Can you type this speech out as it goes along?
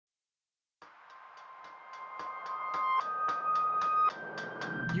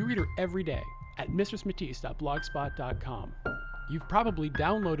read her every day at mistressmatisse.blogspot.com. You've probably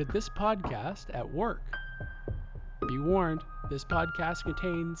downloaded this podcast at work. Be warned, this podcast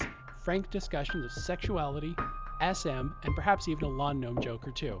contains frank discussions of sexuality, SM, and perhaps even a lawn gnome joke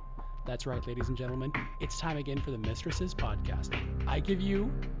or two. That's right, ladies and gentlemen, it's time again for the Mistresses Podcast. I give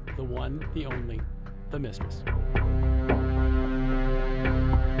you the one, the only, the Mistress.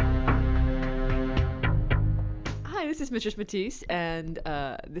 Hi, this is Mistress Matisse, and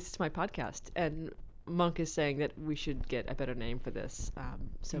this is my podcast. And Monk is saying that we should get a better name for this.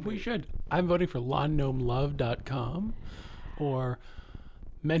 We should. I'm voting for lawngnomelove.com or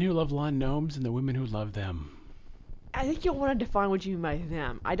Men Who Love Lawn Gnomes and the Women Who Love Them. I think you'll want to define what you mean by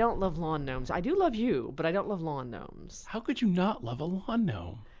them. I don't love lawn gnomes. I do love you, but I don't love lawn gnomes. How could you not love a lawn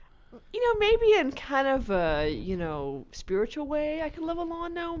gnome? Maybe in kind of a, spiritual way I could love a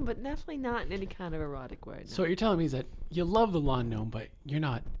lawn gnome, but definitely not in any kind of erotic way. No. So what you're telling me is that you love the lawn gnome, but you're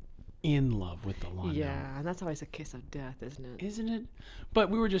not in love with the lawn gnome. Yeah, and that's always a kiss of death, isn't it? Isn't it?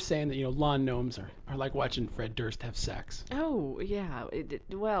 But we were just saying that, lawn gnomes are like watching Fred Durst have sex. Oh, yeah.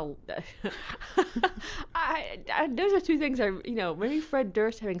 Well, those are two things maybe Fred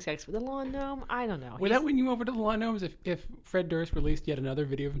Durst having sex with a lawn gnome. I don't know. Would that win you over to the lawn gnomes if Fred Durst released yet another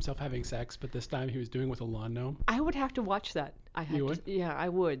video of himself having sex, but this time he was doing it with a lawn gnome? I would have to watch that. You would? Yeah, I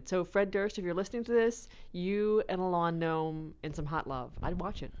would. So Fred Durst, if you're listening to this, you and a lawn gnome and some hot love. I'd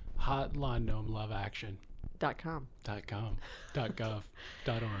watch it. Hot lawn gnome love action. .com. .com. .gov.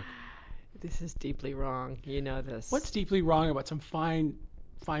 .org. This is deeply wrong. You know this. What's deeply wrong about some fine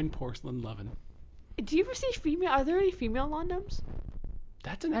porcelain loving? Do you ever see female? Are there any female lawn gnomes?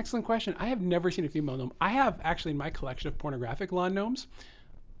 That's an excellent question. I have never seen a female gnome. I have actually in my collection of pornographic lawn gnomes.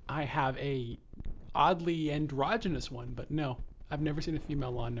 I have a oddly androgynous one, but no, I've never seen a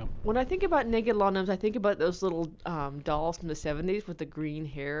female lawn gnome. When I think about naked lawn gnomes, I think about those little dolls from the 70s with the green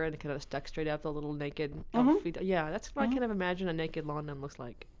hair and kind of stuck straight out, the little naked elf feet. Yeah, that's what I kind of imagine a naked lawn gnome looks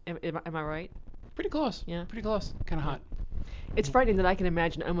like. Am I right? Pretty close. Yeah. Pretty close. Kind of hot. It's frightening that I can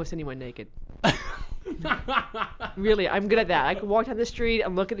imagine almost anyone naked. Really, I'm good at that. I can walk down the street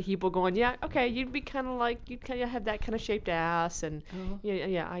and look at the people going, yeah, okay, you'd kind of have that kind of shaped ass, and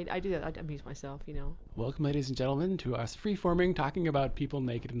yeah, I do that. I amuse myself. Welcome, ladies and gentlemen, to us freeforming, talking about people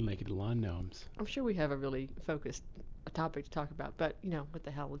naked and naked lawn gnomes. I'm sure we have a really focused topic to talk about, but what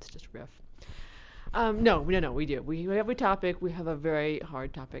the hell, let's just riff. No, we do. We have a topic. We have a very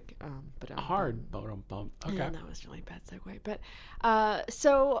hard topic. Hard, bum. Okay. Yeah, that was really a bad segue. But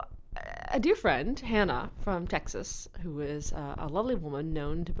so a dear friend, Hannah from Texas, who is a lovely woman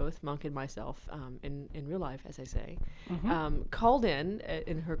known to both Monk and myself in real life, as I say, called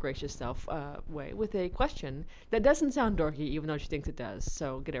in her gracious self way with a question that doesn't sound dorky, even though she thinks it does.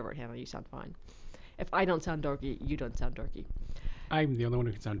 So get over it, Hannah. You sound fine. If I don't sound dorky, you don't sound dorky. I'm the only one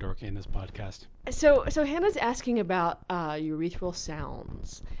who can sound dorky in this podcast. So Hannah's asking about urethral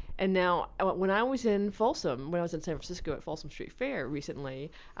sounds. And now, when I was in Folsom, when I was in San Francisco at Folsom Street Fair recently,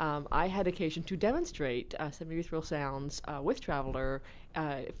 I had occasion to demonstrate some urethral sounds with Traveler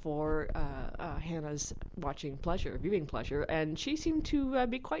for Hannah's viewing pleasure, and she seemed to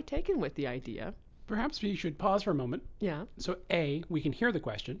be quite taken with the idea. Perhaps we should pause for a moment. Yeah. So A, we can hear the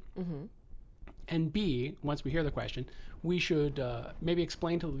question. Mm-hmm. And B, once we hear the question, we should maybe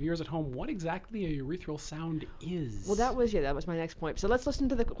explain to the viewers at home what exactly a urethral sound is. Well, that was my next point. So let's listen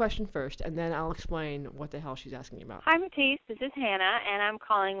to the question first, and then I'll explain what the hell she's asking about. Hi, Matisse. This is Hannah, and I'm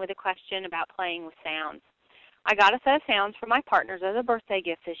calling with a question about playing with sounds. I got a set of sounds for my partners as a birthday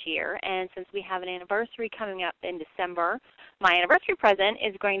gift this year, and since we have an anniversary coming up in December, my anniversary present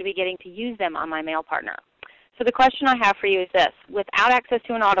is going to be getting to use them on my male partner. So the question I have for you is this. Without access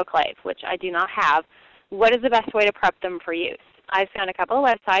to an autoclave, which I do not have, what is the best way to prep them for use? I've found a couple of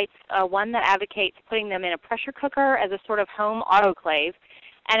websites, one that advocates putting them in a pressure cooker as a sort of home autoclave,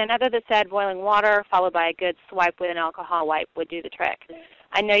 and another that said boiling water followed by a good swipe with an alcohol wipe would do the trick.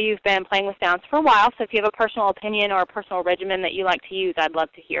 I know you've been playing with sounds for a while, so if you have a personal opinion or a personal regimen that you like to use, I'd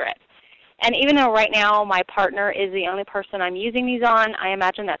love to hear it. And even though right now my partner is the only person I'm using these on, I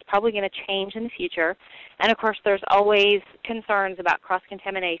imagine that's probably going to change in the future. And, of course, there's always concerns about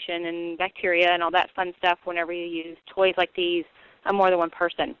cross-contamination and bacteria and all that fun stuff whenever you use toys like these on more than one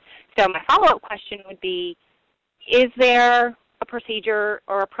person. So my follow-up question would be, is there a procedure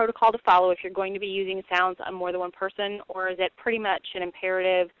or a protocol to follow if you're going to be using sounds on more than one person, or is it pretty much an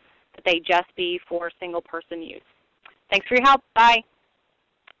imperative that they just be for single-person use? Thanks for your help. Bye.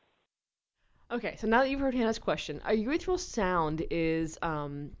 Okay, so now that you've heard Hannah's question, a urethral sound is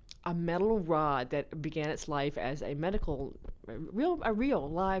a metal rod that began its life as a real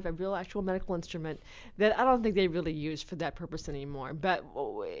actual medical instrument that I don't think they really use for that purpose anymore. But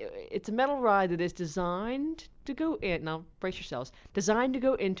it's a metal rod that is designed to go in. Now brace yourselves. Designed to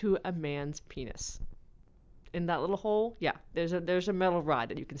go into a man's penis. In that little hole, yeah, there's a metal rod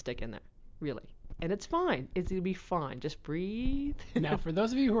that you can stick in there, really, and it's fine. It's gonna be fine. Just breathe. Now, for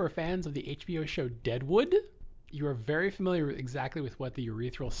those of you who are fans of the HBO show Deadwood, you are very familiar exactly with what the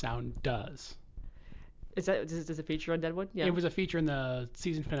urethral sound does. Does it feature on Deadwood? Yeah. It was a feature in the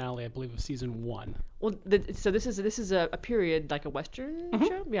season finale, I believe, of season 1. Well, so this is a period like a Western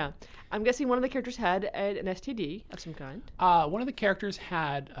show. Yeah. I'm guessing one of the characters had an STD of some kind. One of the characters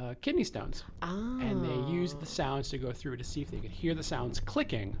had kidney stones, Ah. and they used the sounds to go through to see if they could hear the sounds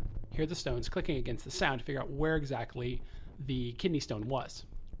clicking, hear the stones clicking against the sound to figure out where exactly the kidney stone was.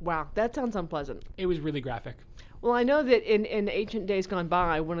 Wow, that sounds unpleasant. It was really graphic. Well, I know that in ancient days gone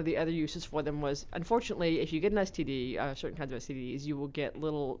by, one of the other uses for them was, unfortunately, if you get an STD, certain kinds of STDs, you will get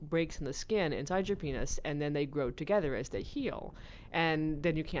little breaks in the skin inside your penis, and then they grow together as they heal, and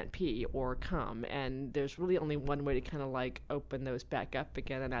then you can't pee or cum, and there's really only one way to kind of like open those back up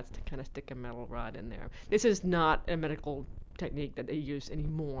again, and that's to kind of stick a metal rod in there. This is not a medical technique that they use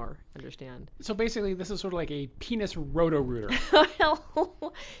anymore, understand? So basically, this is sort of like a penis roto-rooter.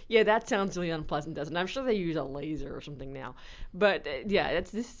 Well, yeah, that sounds really unpleasant, doesn't it? I'm sure they use a laser or something now. But yeah,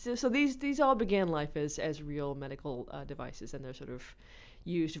 it's this. So these all began life as real medical devices, and they're sort of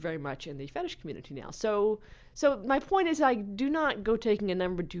used very much in the fetish community now. So my point is, I do not go taking a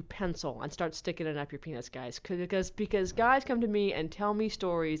number 2 pencil and start sticking it up your penis, guys, because guys come to me and tell me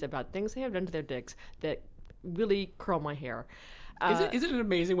stories about things they have done to their dicks that really curl my hair. Isn't it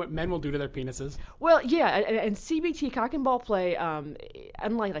amazing what men will do to their penises? Well, yeah, and CBT, cock and ball play,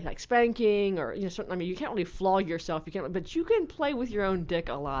 unlike like spanking or certain, I mean, you can't really flog yourself, you can't, but you can play with your own dick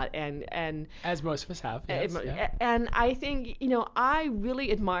a lot, and As most of us have, yes. Yeah. and I think I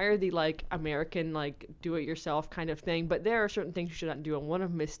really admire the like American like do-it-yourself kind of thing, but there are certain things you should not do, and one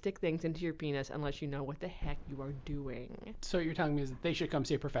of them is stick things into your penis unless you know what the heck you are doing. So what you're telling me is that they should come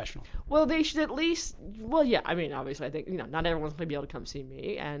see a professional. Well, they should at least. Well, yeah. I mean, obviously, I think not everyone's going to be able to come see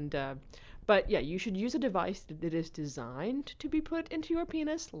me, and but yeah, you should use a device that is designed to be put into your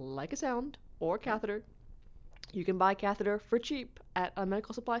penis, like a sound or catheter. You can buy a catheter for cheap at a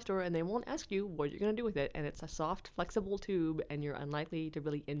medical supply store, and they won't ask you what you're going to do with it. And it's a soft, flexible tube, and you're unlikely to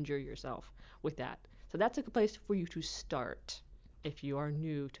really injure yourself with that. So that's a good place for you to start if you are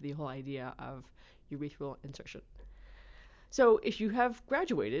new to the whole idea of urethral insertion. So if you have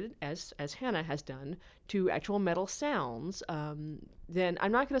graduated, as Hannah has done, to actual metal sounds, then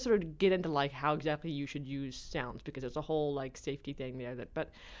I'm not going to sort of get into like how exactly you should use sounds because there's a whole like safety thing there.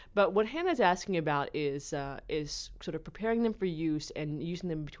 But what Hannah's asking about is sort of preparing them for use and using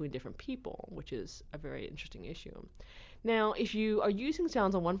them between different people, which is a very interesting issue. Now, if you are using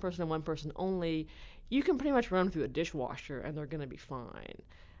sounds on one person and one person only, you can pretty much run through a dishwasher and they're going to be fine.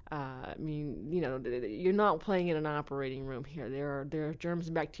 I mean, you're not playing in an operating room here. There are germs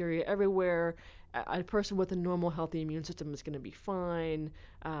and bacteria everywhere. A person with a normal, healthy immune system is going to be fine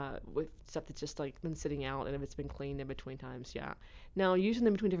with stuff that's just like been sitting out, and if it's been cleaned in between times, yeah. Now, using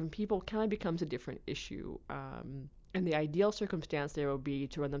them between different people kind of becomes a different issue. And the ideal circumstance there would be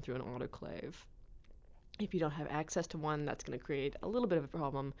to run them through an autoclave. If you don't have access to one, that's going to create a little bit of a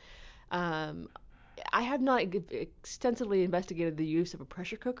problem. Um, I have not extensively investigated the use of a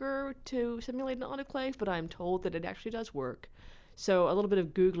pressure cooker to simulate an autoclave, but I'm told that it actually does work. So a little bit of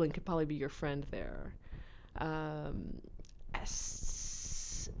Googling could probably be your friend there. Um,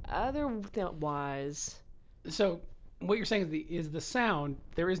 Otherwise, So what you're saying is the sound.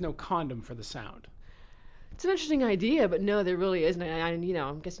 There is no condom for the sound. it's an interesting idea, but no, there really isn't.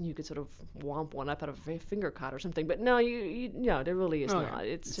 I'm guessing you could sort of womp one up out of a finger cut or something, but no, no, there really is Okay. not.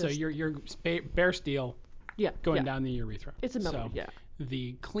 It's So just you're bare steel yeah, going yeah. down the urethra. It's a metal, So yeah,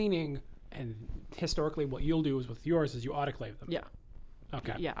 the cleaning and historically what you'll do is with yours is you autoclave them. yeah.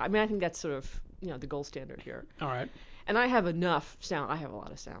 Okay. Yeah, I mean, I think that's sort of, the gold standard here. All right. And I have enough sound. I have a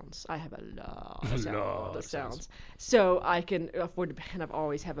lot of sounds. I have a lot of Lot of sounds. So I can afford to kind of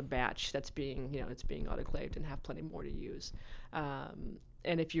always have a batch that's being, it's being autoclaved and have plenty more to use.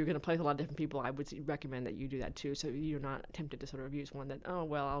 And if you're going to play with a lot of different people, I would recommend that you do that too, so you're not tempted to sort of use one that, oh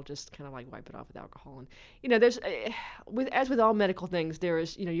well, I'll just kind of like wipe it off with alcohol. And there's as with all medical things, there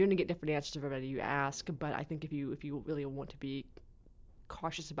is, you're going to get different answers of everybody you ask. But I think if you really want to be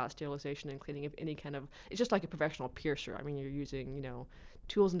cautious about sterilization and cleaning of any kind of, it's just like a professional piercer. I mean, you're using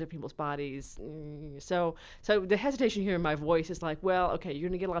tools into people's bodies. So the hesitation here in my voice is like, well, okay, you're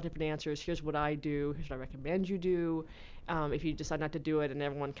gonna get a lot of different answers. Here's what I do. Here's what I recommend you do. if you decide not to do it and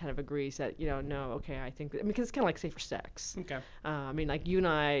everyone kind of agrees that, no, okay, I think, because it's kind of like safer sex. Okay. I mean, like you and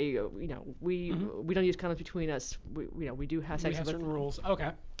I, we don't use condoms between us. We do have We sex have with, certain rules.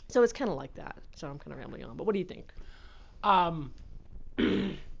 Okay. so it's kind of like that. So I'm kind of rambling on, but what do you think? Um,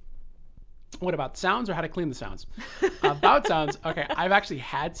 what about sounds or how to clean the sounds? About sounds, okay, I've actually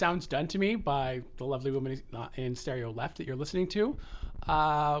had sounds done to me by the lovely woman in stereo left that you're listening to.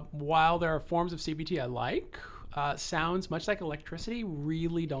 While there are forms of CBT I like, sounds, much like electricity,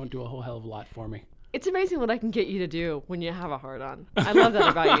 really don't do a whole hell of a lot for me. It's amazing what I can get you to do when you have a hard on. I love that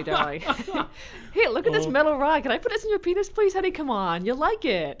about you, darling. Hey, look at this metal rod. Can I put this in your penis, please, honey? Come on, you'll like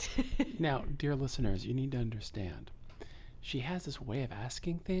it. Now, dear listeners, you need to understand. She has this way of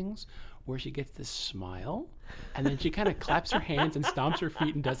asking things where she gets this smile and then she kind of claps her hands and stomps her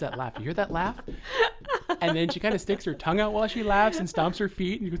feet and does that laugh. You hear that laugh? And then she kind of sticks her tongue out while she laughs and stomps her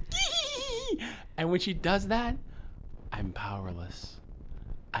feet and goes, Gee! And when she does that, I'm powerless.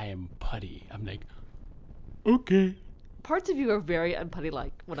 I am putty. I'm like, okay. Parts of you are very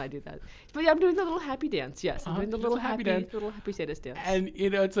unputty-like when I do that. But yeah, I'm doing the little happy dance. Yes, I'm doing the She does little a happy happy, dance. the little happy sadist dance. And,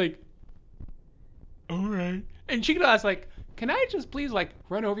 it's like, all right. And she can ask, like, can I just please, like,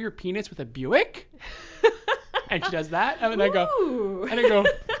 run over your penis with a Buick? And she does that. And I go, Ooh.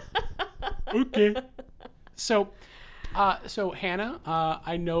 okay. So Hannah,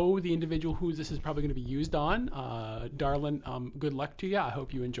 I know the individual who this is probably going to be used on. Darlin, good luck to you. I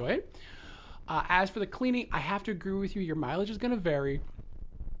hope you enjoy it. As for the cleaning, I have to agree with you. Your mileage is going to vary,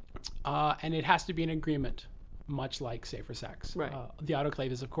 and it has to be an agreement, much like safer sex. Right. The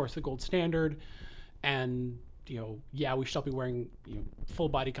autoclave is, of course, the gold standard, and yeah, we should all be wearing full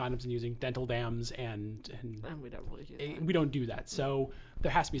body condoms and using dental dams, and And we don't really do that. we don't do that. So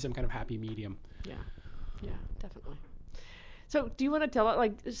there has to be some kind of happy medium. Yeah, definitely. So, do you want to tell it,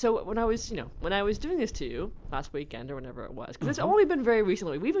 like, so when I was, when I was doing this to you last weekend or whenever it was, because it's only been very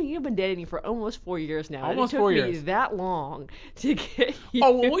recently. You've been dating for almost 4 years now. Almost it took 4 me years. that long to get you.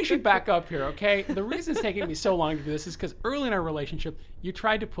 Oh, well, we should back up here, okay? The reason it's taking me so long to do this is because early in our relationship, you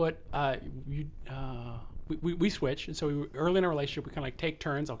tried to put, we switched, and so early in our relationship, we kind of like take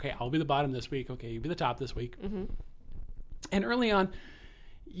turns. Okay, I'll be the bottom this week. Okay, you be the top this week. Mm-hmm. And early on,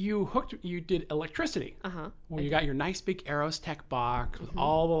 you did electricity, where you got your nice big Aeros Tech box with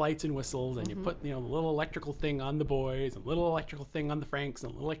all the lights and whistles, and you put the little electrical thing on the boys, and a little electrical thing on the Franks, and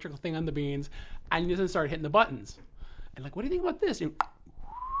a little electrical thing on the Beans, and you then started hitting the buttons. And like, what do you think about this?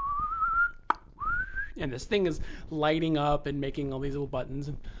 And this thing is lighting up and making all these little buttons.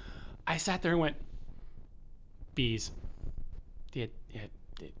 And I sat there and went, bees.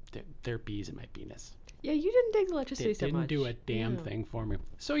 They're bees in my penis. Yeah, you didn't dig electricity It so much. didn't do a damn thing for me.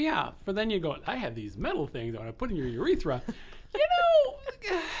 So yeah, for then you go, I have these metal things I want to put in your urethra.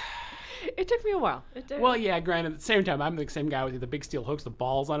 It took me a while. Well, yeah, granted, at the same time, I'm the same guy with the big steel hooks, the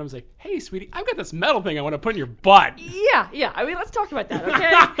balls on them. It's like, hey, sweetie, I've got this metal thing I want to put in your butt. Yeah. I mean, let's talk about that,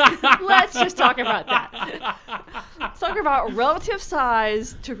 okay? Let's just talk about that. Let's talk about relative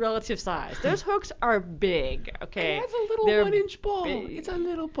size to relative size. Those hooks are big, okay? It has a little They're 1-inch ball. big. It's a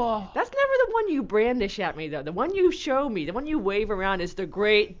little ball. That's never the one you brandish at me, though. The one you show me, the one you wave around is the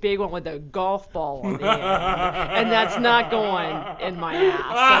great big one with the golf ball on the end. And that's not going in my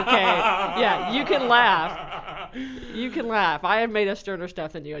ass, okay? Yeah, you can laugh. You can laugh. I have made a sterner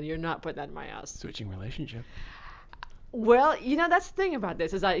stuff than you, and you're not putting that in my ass. Switching relationship. Well, that's the thing about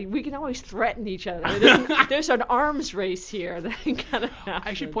this is we can always threaten each other. I mean, there's an arms race here that kind of happens.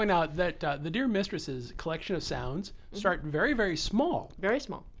 I should point out that the Dear Mistress's collection of sounds start very, very small. Very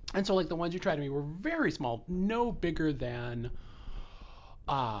small. And so, like, the ones you tried to me were very small, no bigger than,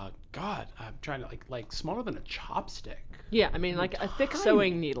 God, I'm trying to, like smaller than a chopstick. Yeah, I mean, like a thick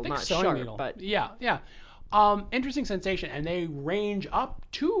sewing needle, not sharp, needle. but... Yeah. Interesting sensation, and they range up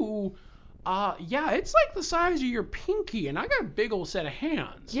to, it's like the size of your pinky, and I got a big old set of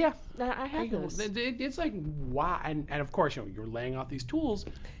hands. Yeah, I have those. It's like, wow, and of course, you're laying out these tools,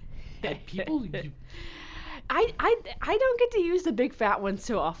 and people... I don't get to use the big fat ones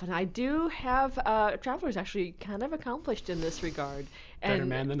so often. I do have travelers actually kind of accomplished in this regard. Better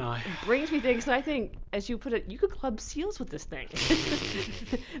man than I. Brings me things, and I think, as you put it, you could club seals with this thing.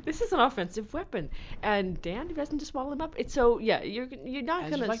 This is an offensive weapon, and Dan doesn't just swallow them up. It's so you're not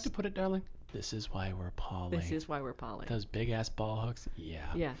As gonna. you like to put it, darling, this is why we're poly. This is why we're poly. Those big ass ball hooks, yeah.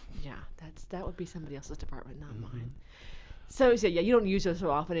 Yeah. That would be somebody else's department, not mine. So you don't use those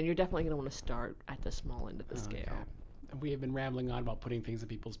so often, and you're definitely going to want to start at the small end of the scale. We have been rambling on about putting things in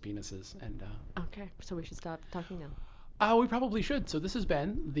people's penises, and okay, so we should stop talking now. We probably should. So this has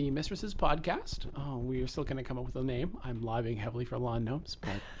been the Mistresses Podcast. We are still going to come up with a name. I'm lobbying heavily for lawn gnomes,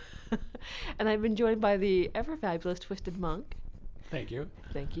 but And I've been joined by the ever fabulous Twisted Monk. Thank you.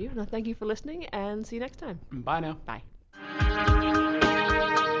 Thank you. Now, thank you for listening, and see you next time. Bye now. Bye.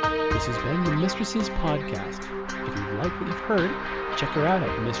 This has been the Mistresses Podcast. If you like what you've heard, check her out at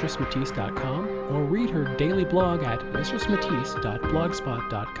mistressmatisse.com or read her daily blog at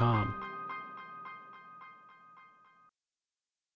mistressmatisse.blogspot.com.